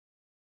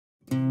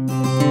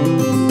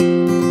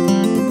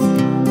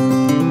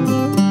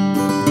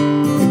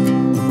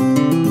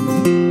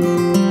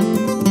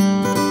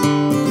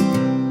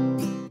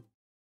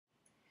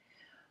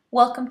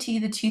Welcome to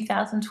the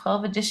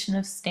 2012 edition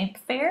of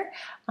Stamp-a-faire.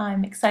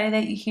 I'm excited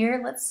that you're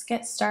here. Let's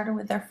get started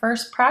with our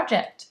first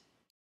project.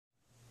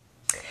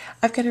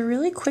 I've got a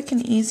really quick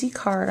and easy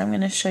card I'm going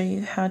to show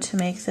you how to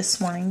make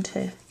this morning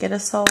to get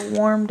us all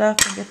warmed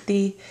up and get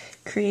the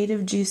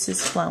creative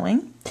juices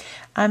flowing.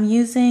 I'm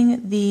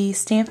using the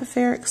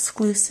Stamp-a-faire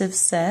exclusive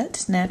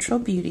set, Natural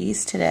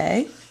Beauties,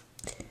 today.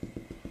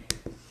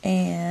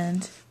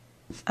 And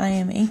I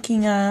am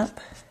inking up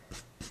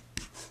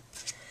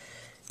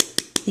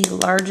the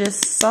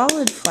largest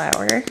solid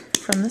flower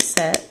from the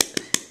set.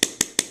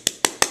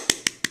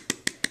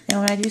 And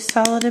when I do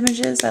solid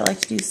images, I like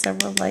to do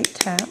several light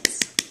taps.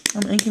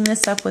 I'm inking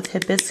this up with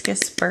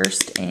Hibiscus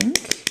Burst ink.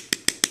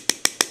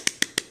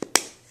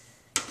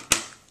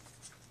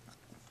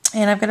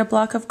 And I've got a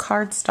block of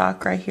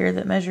cardstock right here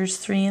that measures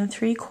 3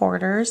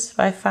 3/4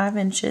 by 5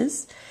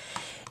 inches.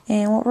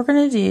 And what we're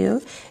going to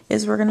do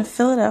is we're going to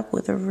fill it up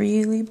with a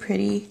really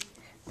pretty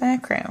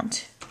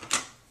background.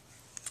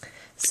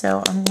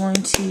 So I'm going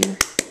to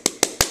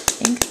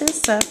ink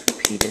this up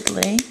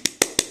repeatedly.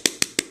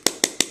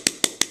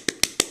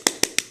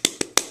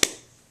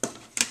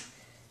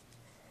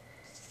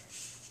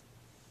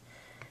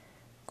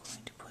 I'm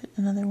going to put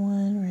another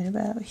one right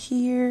about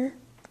here.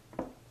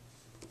 I'm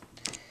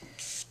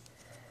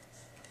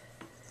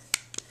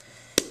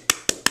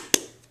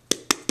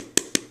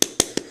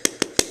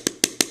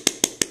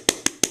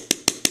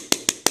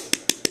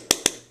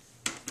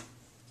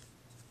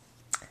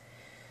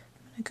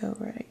going to go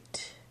right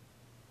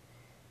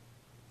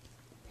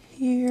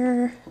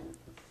here.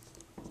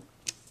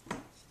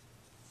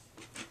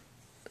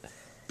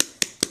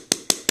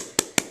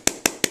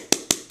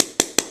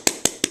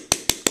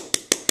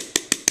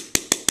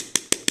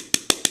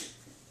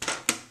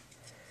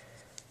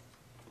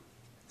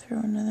 Throw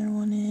another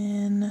one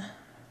in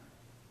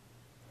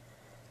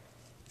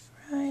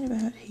right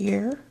about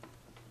here.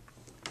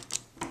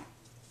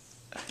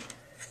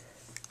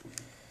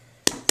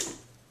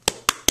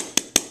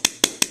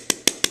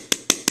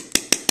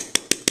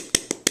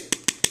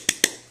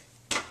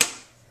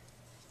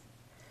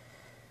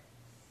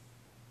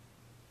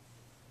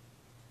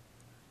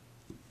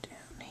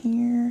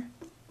 Here,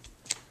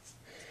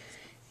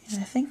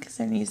 and I think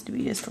there needs to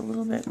be just a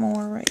little bit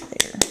more right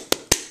there.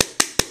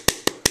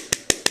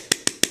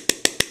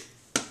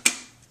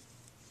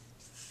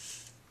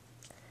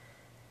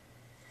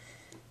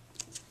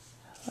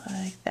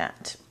 Like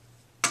that.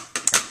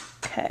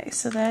 Okay,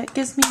 so that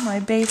gives me my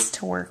base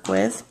to work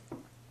with.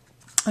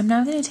 I'm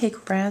now going to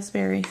take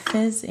Raspberry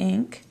Fizz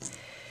ink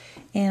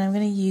and I'm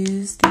going to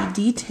use the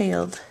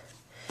detailed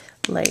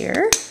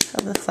layer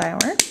of the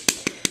flower.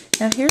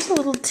 Now here's a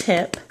little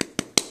tip.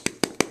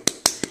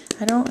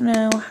 I don't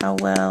know how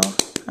well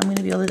I'm going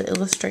to be able to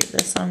illustrate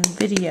this on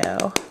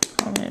video.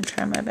 I'm going to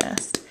try my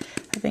best.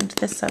 I've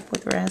inked this up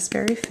with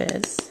Raspberry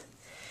Fizz.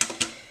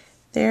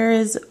 There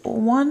is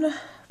one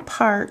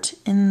part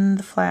in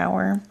the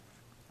flower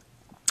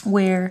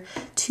where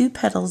 2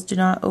 petals do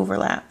not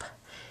overlap.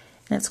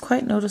 And it's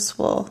quite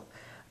noticeable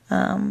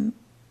when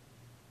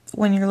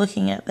you're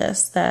looking at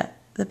this that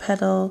the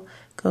petal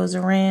goes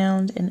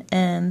around and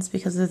ends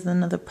because there's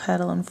another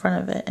petal in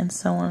front of it, and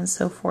so on and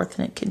so forth,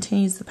 and it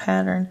continues the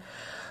pattern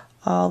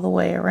all the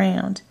way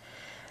around.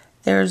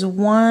 There's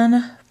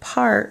one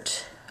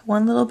part,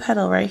 one little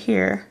petal right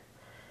here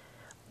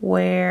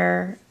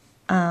where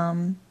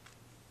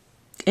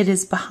it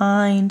is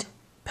behind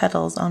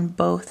petals on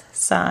both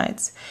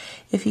sides.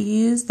 If you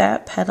use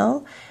that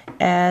petal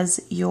as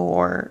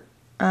your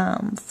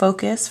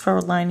focus for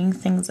lining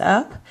things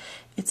up,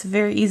 it's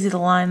very easy to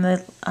line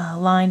the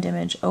lined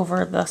image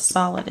over the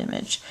solid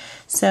image.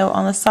 So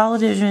on the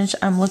solid image,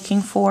 I'm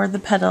looking for the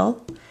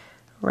petal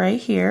right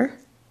here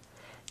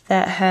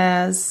that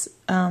has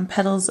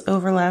petals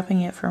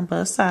overlapping it from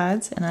both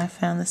sides, and I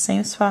found the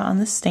same spot on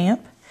the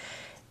stamp,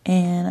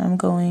 and I'm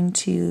going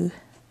to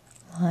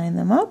line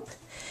them up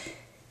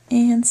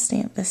and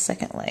stamp the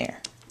second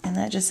layer. And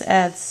that just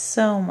adds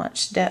so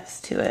much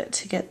depth to it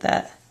to get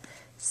that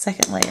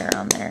second layer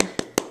on there.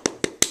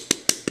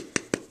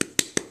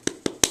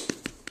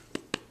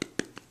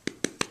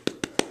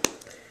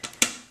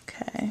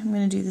 I'm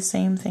going to do the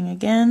same thing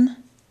again.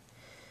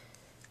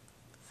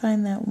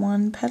 Find that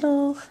one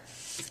petal,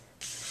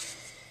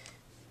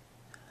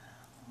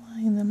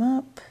 line them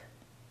up,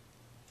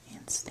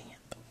 and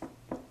stamp.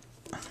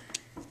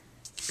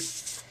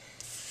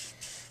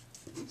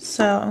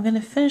 So I'm going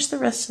to finish the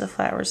rest of the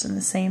flowers in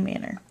the same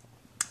manner.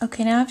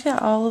 Okay, now I've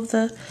got all of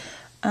the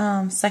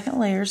second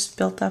layers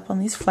built up on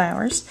these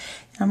flowers.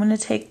 I'm going to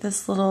take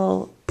this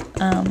little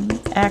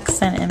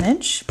accent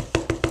image.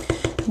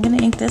 I'm going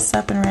to ink this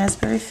up in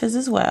Raspberry Fizz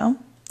as well,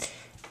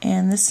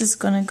 and this is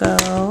going to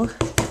go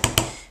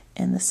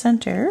in the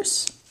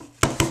centers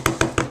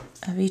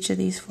of each of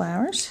these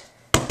flowers.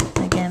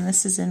 Again,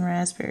 this is in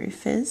Raspberry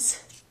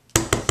Fizz. A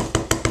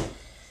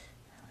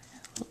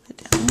little bit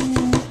down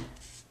there,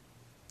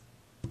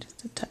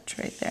 just a touch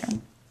right there.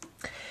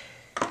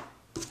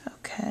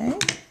 Okay,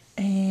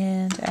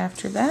 and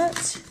after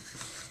that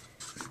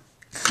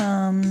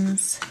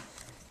comes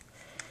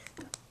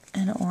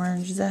an orange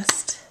orange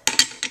zest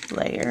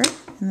layer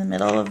in the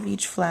middle of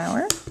each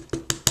flower.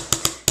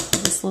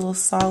 This little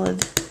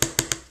solid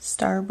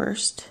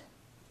starburst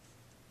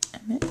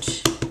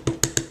image.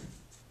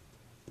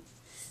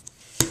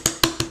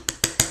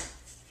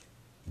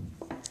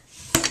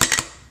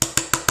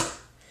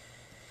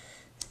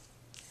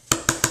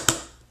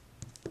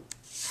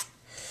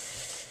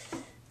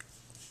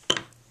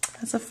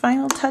 As a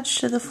final touch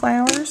to the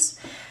flowers,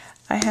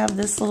 I have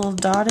this little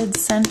dotted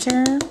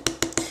center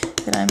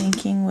that I'm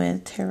inking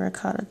with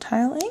terracotta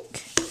tile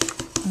ink.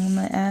 I'm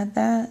going to add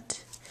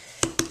that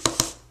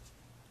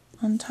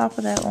on top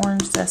of that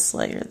orange zest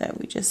layer that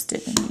we just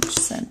did in each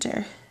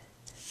center.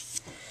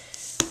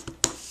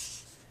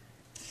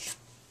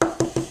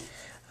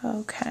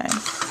 Okay.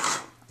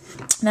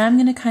 Now I'm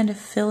going to kind of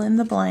fill in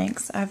the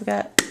blanks. I've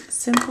got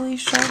Simply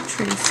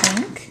Chartreuse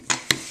ink,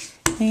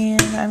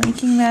 and I'm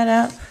inking that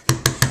up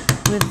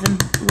with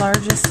the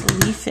largest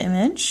leaf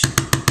image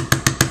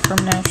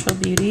from Natural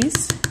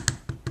Beauties.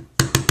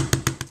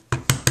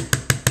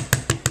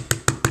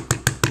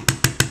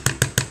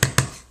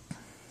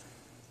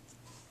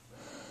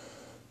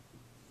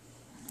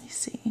 Let me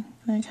see,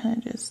 I kind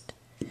of just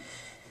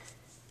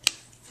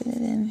fit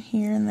it in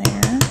here and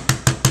there.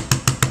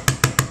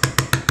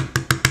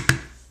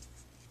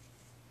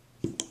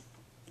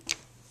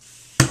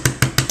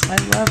 I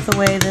love the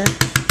way the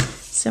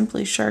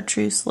Simply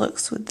Chartreuse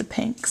looks with the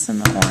pinks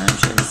and the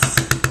oranges.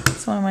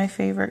 It's one of my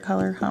favorite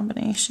color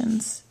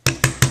combinations.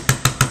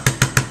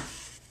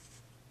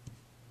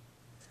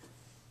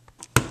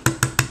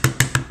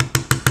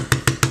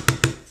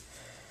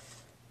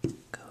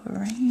 Go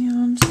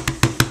around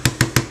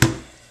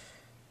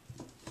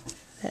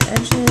the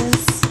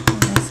edges,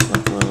 and this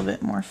look a little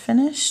bit more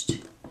finished.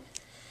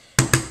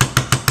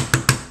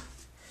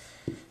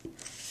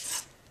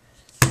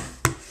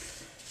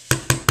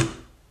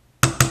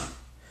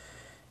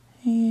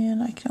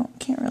 And I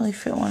can't really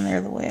fit one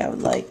there the way I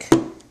would like.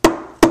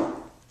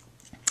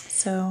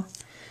 So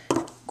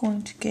I'm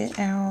going to get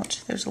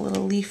out, there's a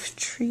little leaf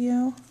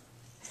trio.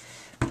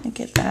 I'm going to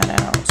get that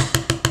out.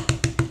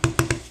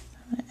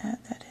 I'm going to add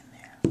that in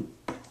there.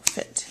 It'll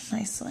fit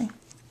nicely.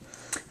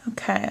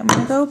 Okay, I'm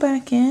going to go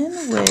back in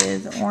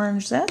with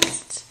orange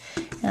zest.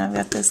 And I've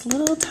got this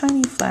little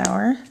tiny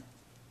flower,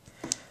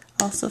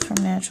 also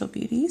from Natural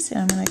Beauties.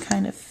 And I'm going to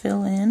kind of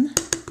fill in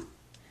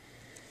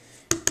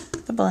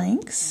the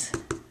blanks.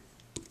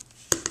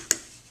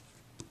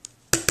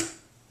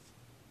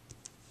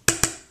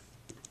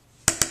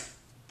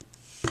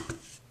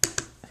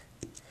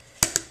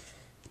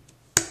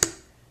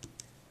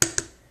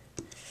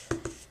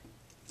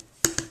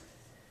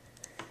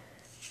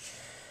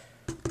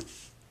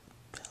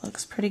 That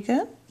looks pretty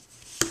good.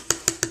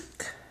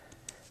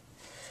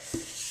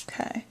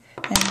 Okay,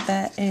 and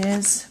that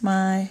is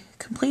my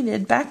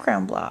completed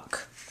background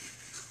block.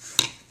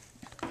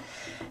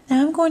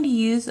 Now I'm going to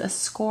use a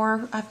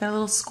score. I've got a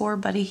little score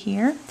buddy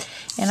here,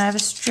 and I have a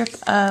strip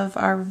of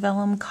our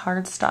vellum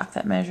cardstock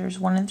that measures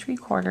 1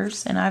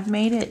 3/4, and I've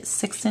made it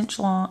 6 inches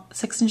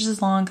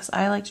long because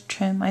I like to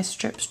trim my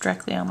strips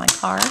directly on my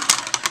card.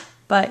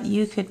 But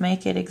you could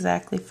make it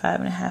exactly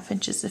 5.5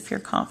 inches if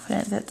you're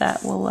confident that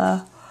that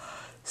will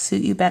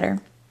suit you better.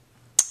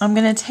 I'm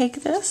going to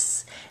take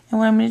this, and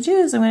what I'm going to do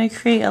is I'm going to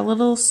create a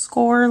little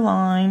score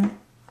line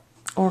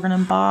or an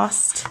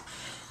embossed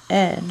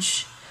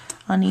edge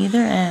on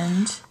either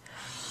end,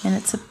 and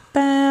it's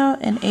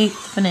about 1/8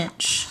 of an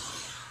inch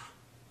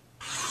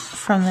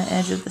from the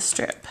edge of the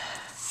strip.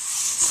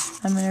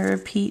 I'm going to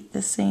repeat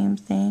the same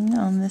thing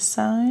on this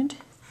side.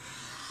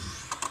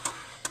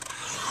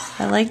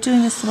 I like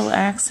doing this little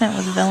accent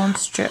with vellum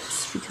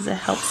strips because it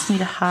helps me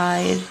to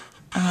hide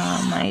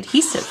my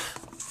adhesive.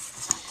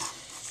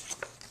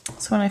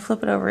 So when I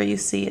flip it over, you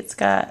see it's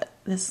got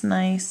this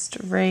nice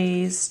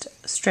raised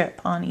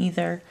strip on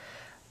either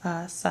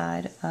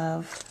side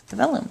of the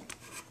vellum.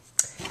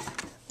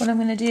 What I'm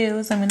going to do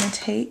is I'm going to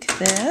take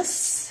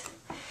this,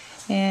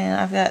 and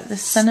I've got the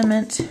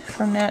Sentiment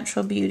from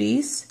Natural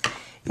Beauties,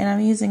 and I'm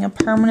using a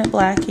permanent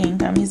black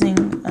ink. I'm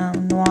using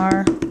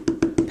Noir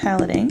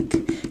palette ink,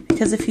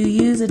 because if you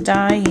use a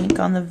dye ink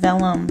on the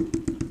vellum,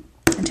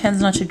 it tends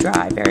not to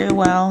dry very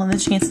well, and the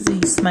chances of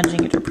you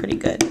smudging it are pretty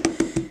good.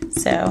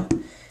 So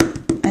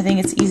I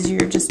think it's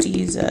easier just to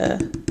use a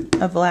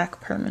black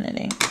permanent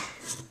ink.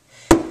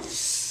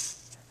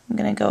 I'm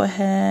going to go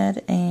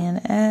ahead and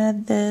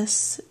add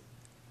this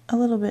a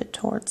little bit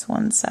towards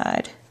one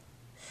side.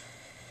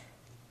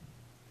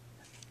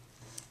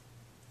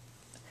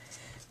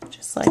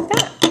 Just like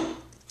that.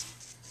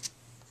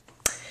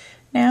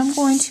 Now I'm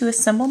going to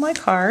assemble my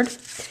card.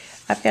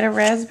 I've got a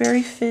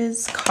Raspberry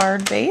Fizz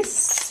card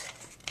base,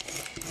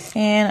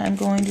 and I'm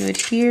going to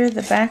adhere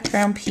the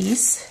background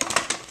piece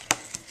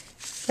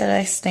that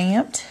I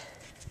stamped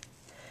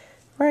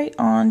right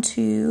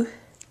onto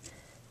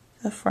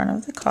the front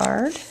of the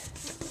card,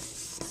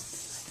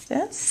 like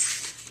this.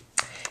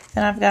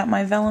 Then I've got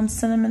my vellum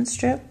cinnamon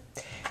strip,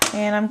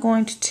 and I'm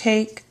going to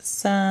take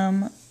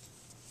some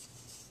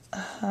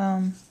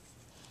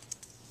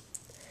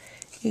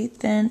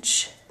 1/8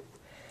 inch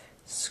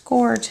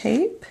score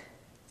tape,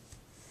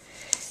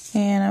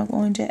 and I'm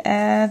going to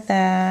add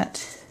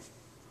that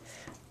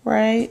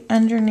right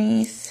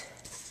underneath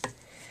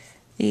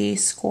the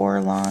score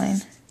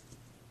line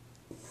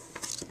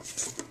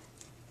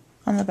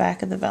on the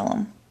back of the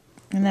vellum,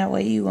 and that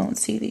way you won't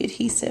see the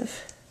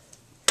adhesive.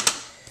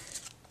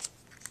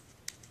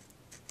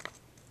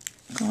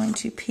 I'm going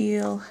to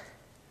peel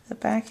the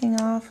backing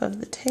off of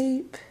the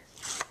tape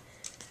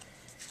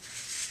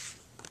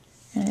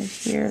and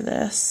adhere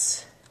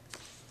this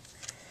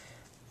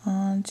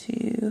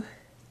onto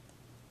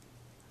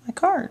my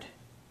card.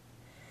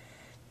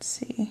 Let's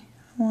see,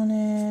 I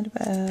wanted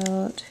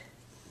about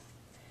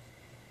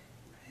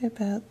right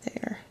about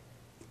there.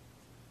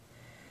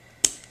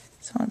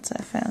 So once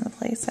I found the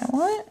place I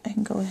want, I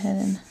can go ahead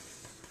and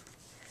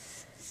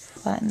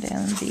flatten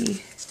down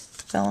the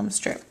vellum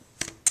strip.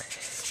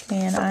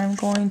 And I'm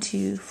going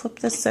to flip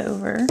this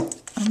over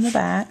on the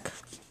back,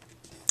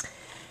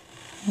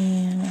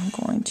 and I'm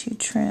going to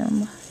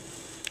trim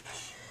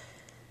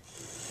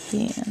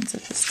the ends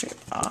of the strip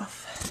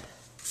off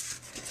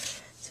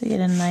so you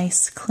get a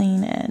nice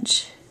clean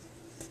edge.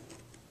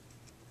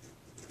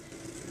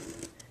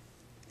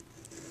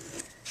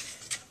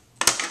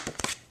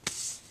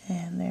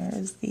 And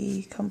there's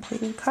the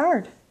completed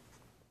card.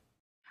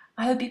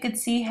 I hope you could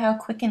see how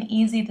quick and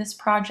easy this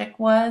project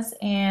was,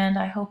 and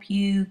I hope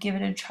you give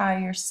it a try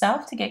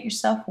yourself to get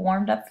yourself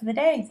warmed up for the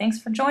day.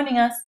 Thanks for joining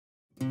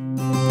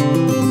us.